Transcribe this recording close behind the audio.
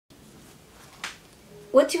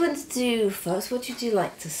what do you want to do first? What would you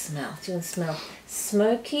like to smell? Do you want to smell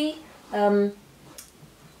smoky and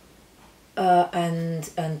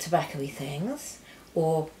tobacco-y things,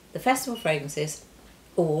 or the festival fragrances,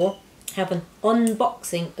 or have an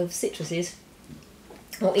unboxing of citruses,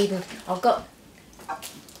 or even I've got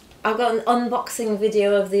an unboxing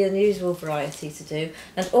video of the unusual variety to do,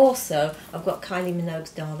 and also I've got Kylie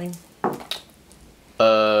Minogue's Darling.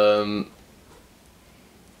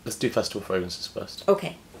 Let's do festival fragrances first.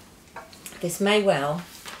 Okay. This may well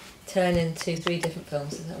turn into 3 different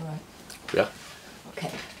films, is that right? Yeah.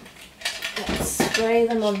 Okay. Let's spray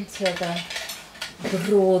them onto the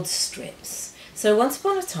broad strips. So once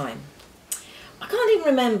upon a time, I can't even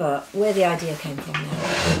remember where the idea came from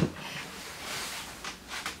now.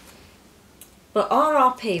 But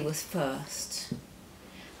RRP was first,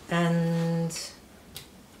 and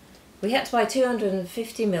we had to buy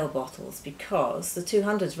 250ml bottles because the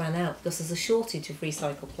 200s ran out because there's a shortage of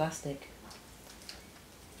recycled plastic.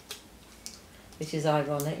 Which is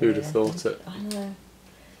ironic. Who'd have thought it? I know.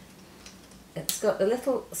 It's got a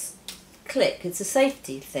little click, it's a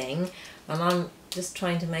safety thing, and I'm just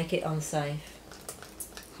trying to make it unsafe.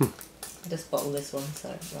 I just bottled this one,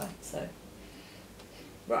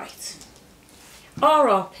 Right.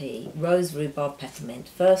 RRP, Rose, Rhubarb, Peppermint,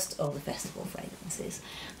 first of the festival fragrances.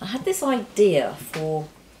 I had this idea for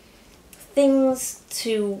things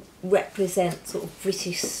to represent sort of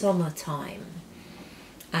British summertime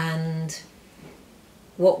and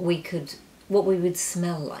what we would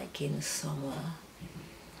smell like in summer,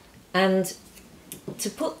 and to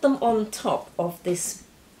put them on top of this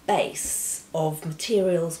base of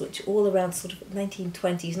materials which all around sort of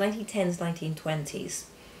 1920s, 1910s, 1920s.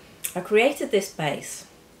 I created this base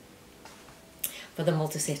for them all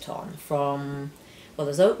to sit on from, well,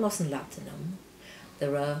 there's oak moss and labdanum,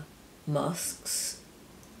 there are musks,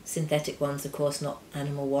 synthetic ones of course, not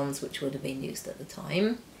animal ones which would have been used at the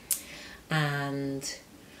time, and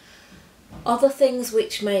other things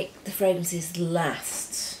which make the fragrances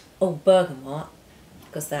last. Oh, bergamot,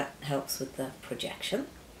 because that helps with the projection,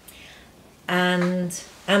 and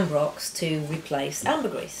ambrox to replace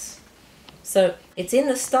ambergris. So it's in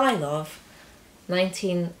the style of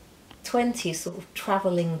 1920s sort of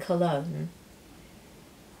travelling cologne.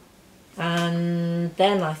 And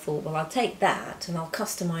then I thought, well, I'll take that and I'll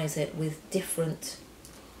customise it with different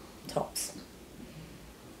tops.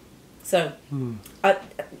 So,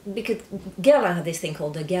 because Guerlain had this thing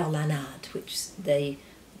called a Guerlainade, which they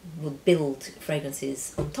would build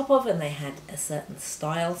fragrances on top of, and they had a certain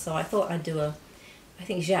style. So I thought I'd do I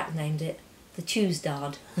think Jacques named it the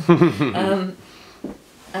Tuesdade.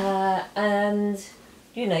 And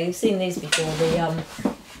you know, you've seen these before,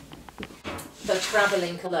 the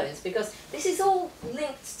travelling colognes, because this is all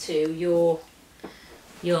linked to your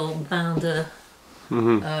bain de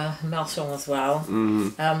Marchand as well.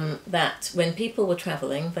 That when people were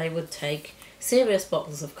travelling, they would take serious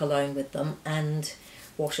bottles of cologne with them and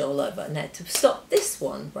wash all over. Now, to stop this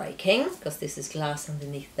one breaking, because this is glass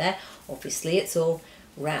underneath there, obviously it's all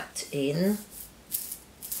wrapped in,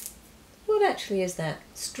 what actually is that?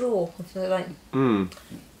 Straw. So like,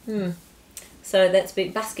 So that's a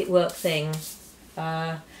big basket work thing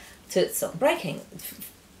to stop breaking.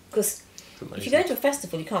 Because if you go to a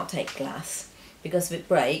festival, you can't take glass, because if it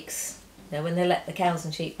breaks, you know, when they let the cows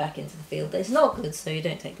and sheep back into the field, it's not good, so you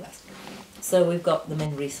don't take glass. So we've got them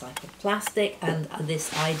in recycled plastic, and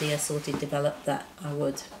this idea sort of developed that I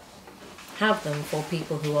would have them for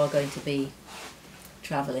people who are going to be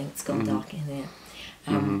travelling. It's gone dark in here.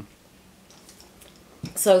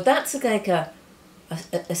 So that's like a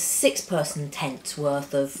 6-person tent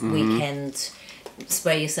worth of weekend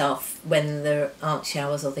spray yourself when there aren't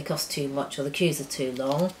showers or they cost too much or the queues are too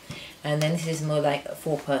long. And then this is more like a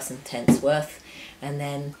 4-person tent's worth, and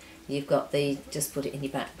then you've got just put it in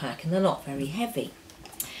your backpack, and they're not very heavy.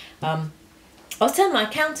 I was telling my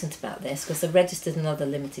accountant about this because I registered another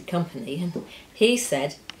limited company, and he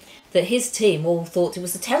said that his team all thought it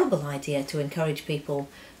was a terrible idea to encourage people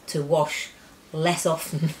to wash less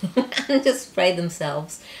often and just spray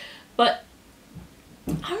themselves. But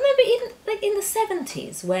I remember in the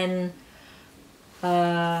 70s when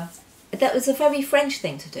that was a very French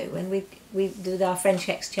thing to do, when we did our French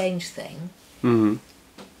exchange thing. The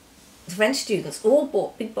French students all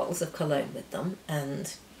bought big bottles of cologne with them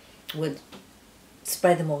and would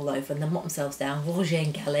spray them all over and then mop themselves down, Roger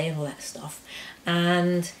and Gallet and all that stuff.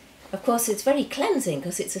 And of course it's very cleansing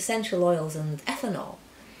because it's essential oils and ethanol.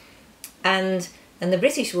 And the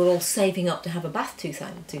British were all saving up to have a bath two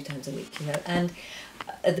times a week, you know. And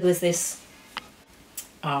there was this,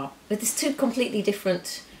 with these two completely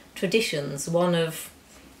different traditions. One of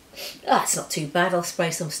it's not too bad, I'll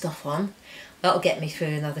spray some stuff on. That'll get me through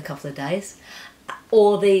another couple of days.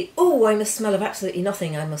 Or the, oh, I must smell of absolutely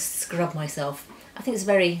nothing, I must scrub myself. I think it's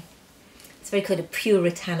very kind of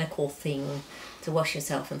puritanical thing to wash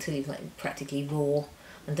yourself until you're like practically raw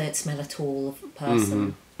and don't smell at all of a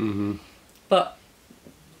person. But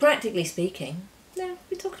practically speaking, no,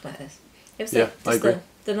 we talked about this. I agree.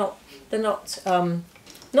 They're not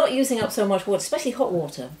using up so much water, especially hot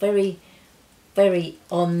water. Very, very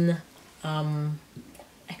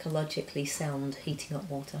ecologically sound heating up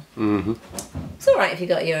water. It's all right if you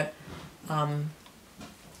got your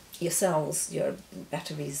cells, your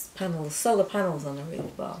batteries, panels, solar panels on the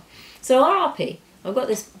roof bar. So RRP, I've got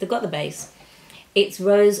this. They've got the base. It's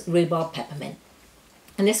rose, rhubarb, peppermint,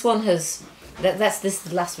 and this one has. This is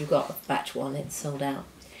the last we've got, batch one. It's sold out.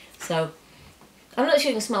 So I'm not sure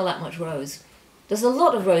you can smell that much rose. There's a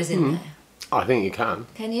lot of rose in there. I think you can.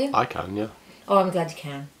 Can you? I can, yeah. Oh, I'm glad you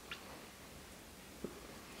can.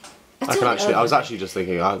 I was actually just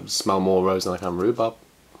thinking I smell more rose than I can rhubarb.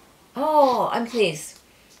 Oh, I'm pleased.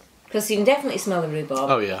 Because you can definitely smell the rhubarb.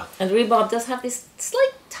 Oh, yeah. And the rhubarb does have this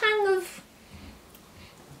slight tang of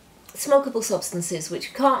smokable substances, which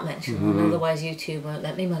you can't mention, otherwise YouTube won't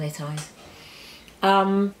let me monetize.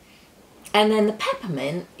 And then the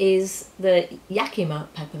peppermint is the Yakima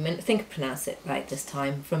peppermint, I think I pronounced it right this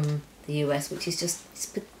time, from the US, which is just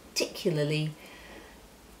particularly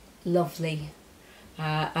lovely.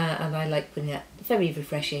 And I like putting it, very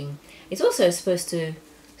refreshing. It's also supposed to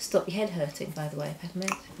stop your head hurting, by the way,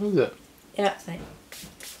 peppermint. Is it? Yeah, same.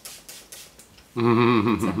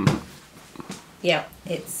 Yeah,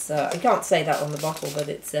 it's, I can't say that on the bottle, but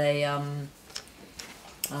it's a,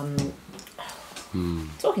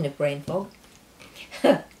 talking of brain fog,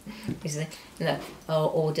 no,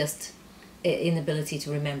 or just inability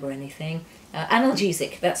to remember anything.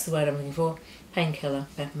 Analgesic, that's the word I'm looking for. Painkiller,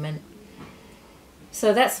 peppermint.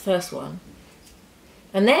 So that's the first one.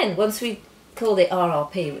 And then, once we called it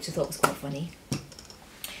RRP, which I thought was quite funny.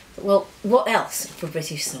 Well, what else for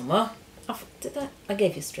British summer? I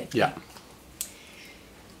gave you a strip. Yeah.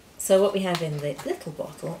 So what we have in the little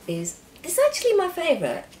bottle is, this is actually my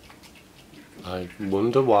favourite. I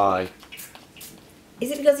wonder why.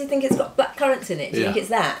 Is it because you think it's got black currants in it? Do you think it's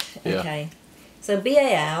that? Yeah. Okay. So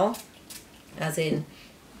BAL, as in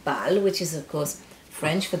bal, which is of course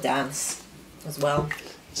French for dance as well.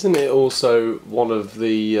 Isn't it also one of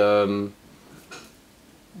the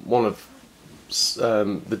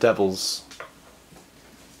devil's?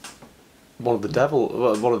 One of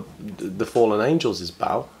the fallen angels is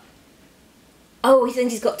Baal. Oh, he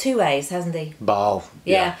thinks he's got two A's, hasn't he? Baal.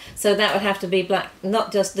 Yeah. So that would have to be black,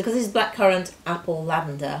 not just because this is blackcurrant, apple,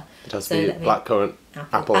 lavender. It has to be blackcurrant,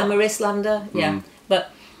 apple. Amaris lavender. Yeah.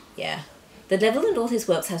 But yeah, the devil and all his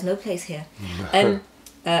works has no place here, and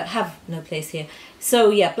have no place here. So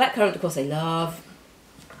yeah, blackcurrant, of course, I love.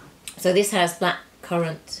 So this has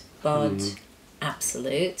blackcurrant bud,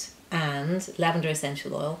 absolute, and lavender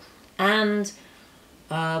essential oil, and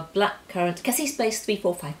blackcurrant cassis base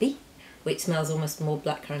 345B. Which smells almost more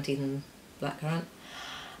blackcurranty than blackcurrant.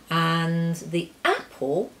 And the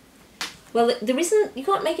apple, well, there isn't, you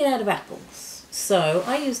can't make it out of apples. So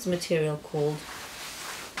I used a material called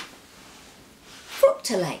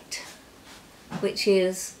fructolate, which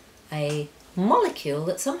is a molecule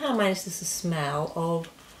that somehow manages to smell of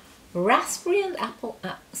raspberry and apple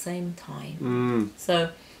at the same time.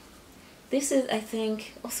 So this is, I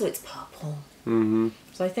think, also it's purple.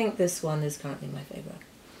 So I think this one is currently my favourite.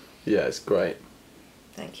 Yeah, it's great.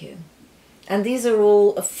 Thank you. And these are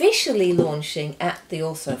all officially launching at the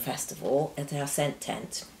Also Festival at our scent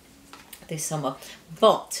tent this summer.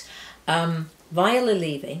 But Viola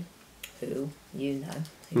Levy, who you know,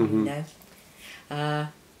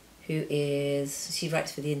 she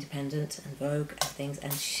writes for The Independent and Vogue and things,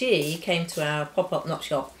 and she came to our pop-up nut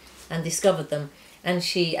shop and discovered them, and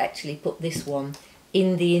she actually put this one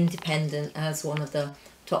in The Independent as one of the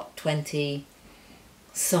top 20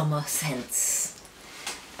 summer scents.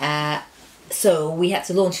 So we had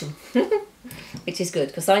to launch them, which is good,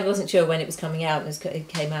 because I wasn't sure when it was coming out, and it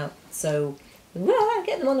came out, so well,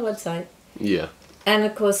 get them on the website. Yeah. And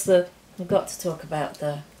of course we've got to talk about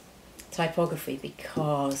the typography,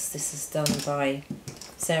 because this is done by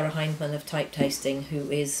Sarah Hindman of Type Tasting,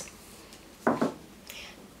 who is,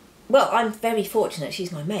 well, I'm very fortunate,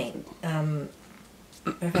 she's my mate.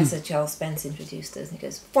 Professor Charles Spence introduced us, and he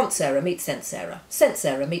goes, Font Sarah meet Scent Sarah, Scent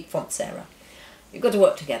Sarah meet Font Sarah. You've got to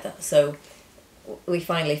work together. So we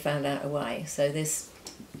finally found out a way. So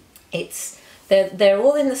it's they're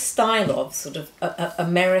all in the style of sort of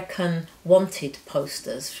American wanted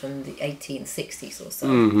posters from the 1860s or so,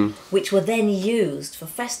 which were then used for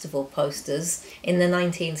festival posters in the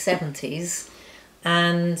 1970s,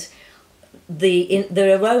 and the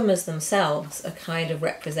aromas themselves are kind of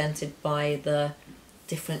represented by the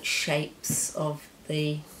different shapes of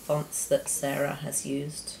the fonts that Sarah has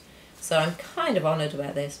used. So I'm kind of honoured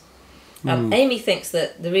about this. Amy thinks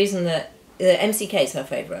that the reason that MCK is her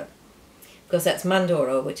favourite, because that's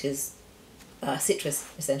Mandorla, which is citrus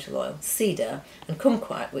essential oil, cedar, and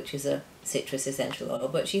kumquat, which is a citrus essential oil.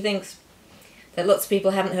 But she thinks that lots of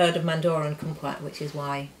people haven't heard of Mandorla and kumquat, which is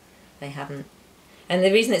why they haven't. And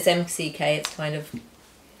the reason it's MCK, it's kind of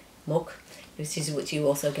muck, which you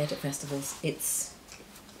also get at festivals. It's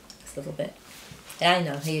a little bit. Yeah, I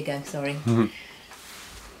know. Here you go. Sorry.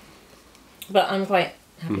 But I'm quite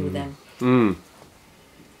happy with them.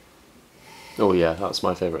 Oh yeah, that's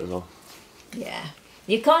my favourite as well. Yeah.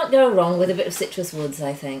 You can't go wrong with a bit of citrus woods,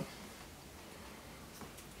 I think.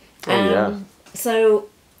 Oh yeah. So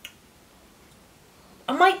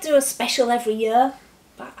I might do a special every year,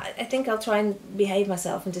 but I think I'll try and behave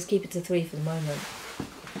myself and just keep it to 3 for the moment.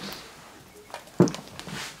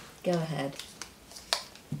 Go ahead.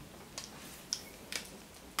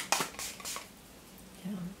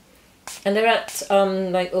 Yeah. And they're at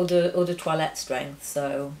like eau de toilette strength,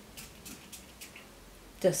 so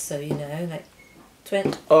just so you know, like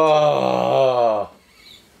 20. Oh.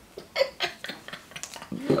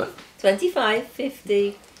 25,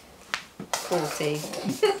 50, 40.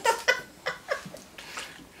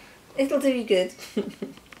 It'll do you good.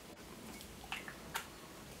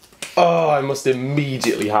 Oh, I must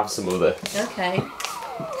immediately have some of this. Okay.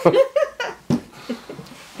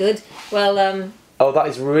 Good. Well, Oh, that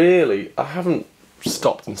is really... I haven't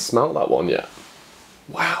stopped and smelt that one yet.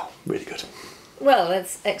 Wow, really good. well,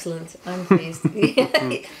 that's excellent. I'm pleased. And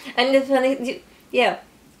the funny, yeah.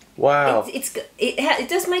 Wow. It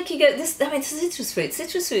does make you go. This, I mean, citrus fruits.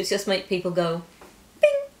 Citrus fruits just make people go,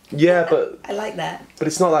 bing. Yeah, but... I like that. But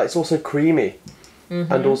it's not that. It's also creamy.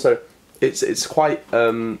 And also, it's quite...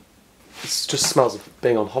 it just smells of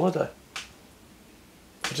being on holiday.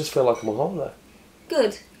 I just feel like I'm on holiday.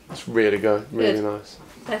 Good. It's really good. Really nice.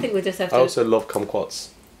 I think we just have to... I also love kumquats.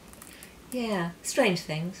 Yeah. Strange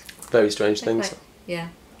things. Very strange things. Quite, yeah.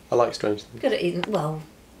 I like strange things. Good at eating. Well,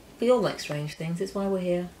 we all like strange things. It's why we're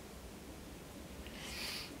here.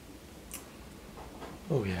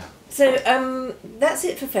 Oh yeah. So that's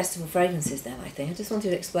it for festival fragrances then, I think. I just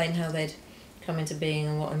wanted to explain how they'd come into being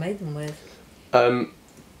and what I made them with.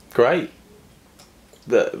 Great.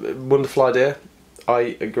 Wonderful idea.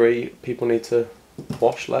 I agree. People need to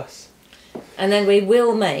wash less. And then we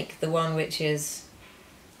will make the one which is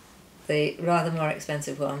the rather more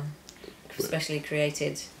expensive one, specially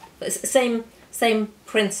created. But it's the same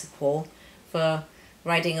principle for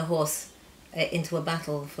riding a horse into a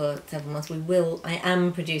battle for several months. I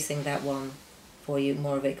am producing that one for you,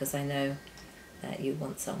 more of it, because I know that you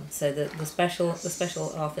want some. So the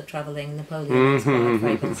special Arthur travelling Napoleon inspired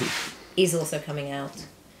fragrance is also coming out,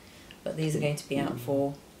 but these are going to be out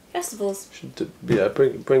for festivals. Should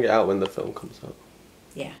bring it out when the film comes out.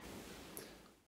 Yeah.